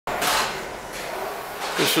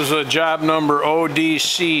This is a job number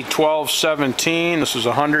ODC 1217. This is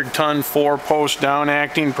a 100-ton 4-post down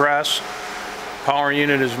acting press. Power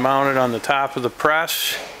unit is mounted on the top of the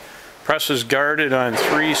press. Press is guarded on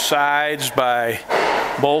 3 sides by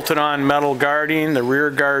bolted on metal guarding. The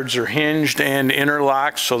rear guards are hinged and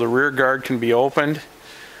interlocked so the rear guard can be opened.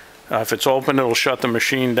 If it's open, it'll shut the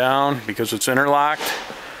machine down because it's interlocked.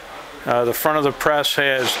 The front of the press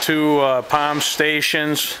has 2 palm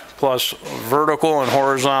stations plus vertical and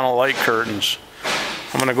horizontal light curtains.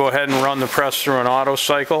 I'm going to go ahead and run the press through an auto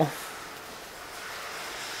cycle.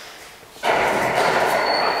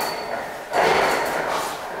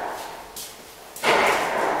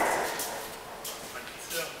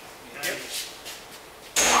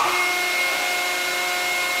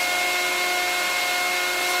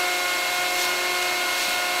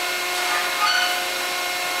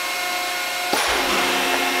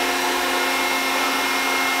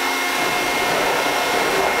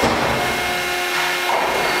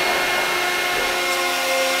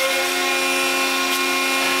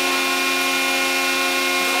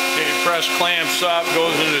 Press clamps up,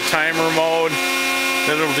 goes into timer mode,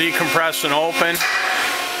 then it'll decompress and open.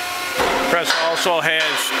 Press also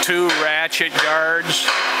has 2 ratchet guards,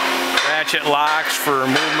 ratchet locks for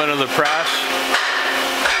movement of the press,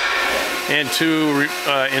 and 2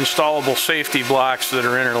 installable safety blocks that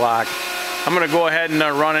are interlocked. I'm going to go ahead and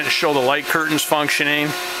run it and show the light curtains functioning.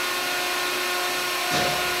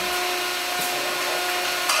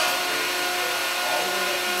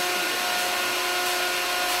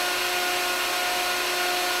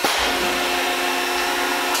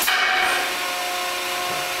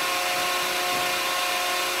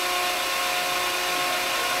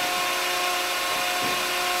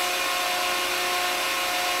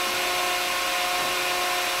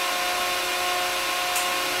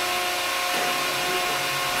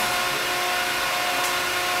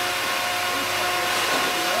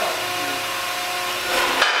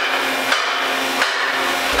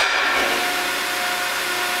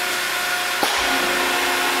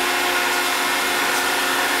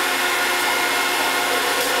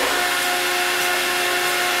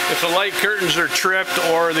 If the light curtains are tripped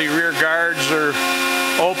or the rear guards are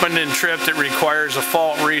opened and tripped, it requires a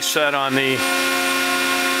fault reset on the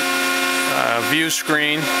view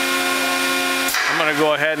screen. I'm going to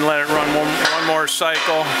go ahead and let it run one more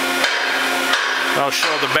cycle. I'll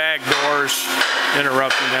show the bag doors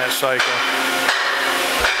interrupting that cycle.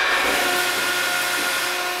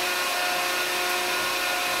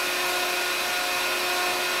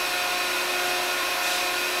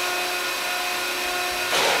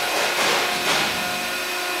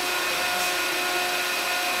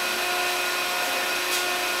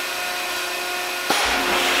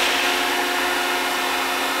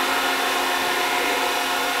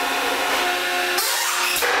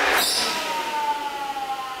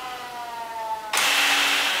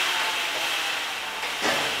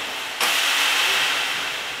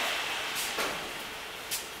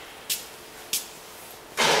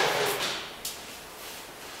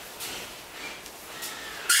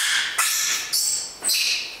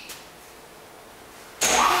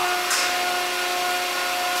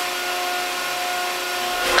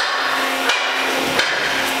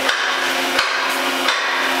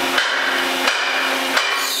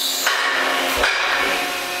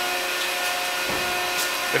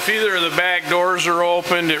 If either of the back doors are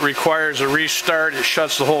opened, it requires a restart. It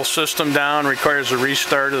shuts the whole system down, requires a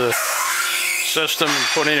restart of the system and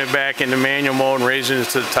putting it back into manual mode and raising it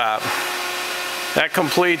to the top. That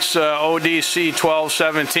completes ODC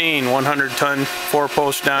 1217 100-ton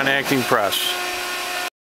 4-post down acting press.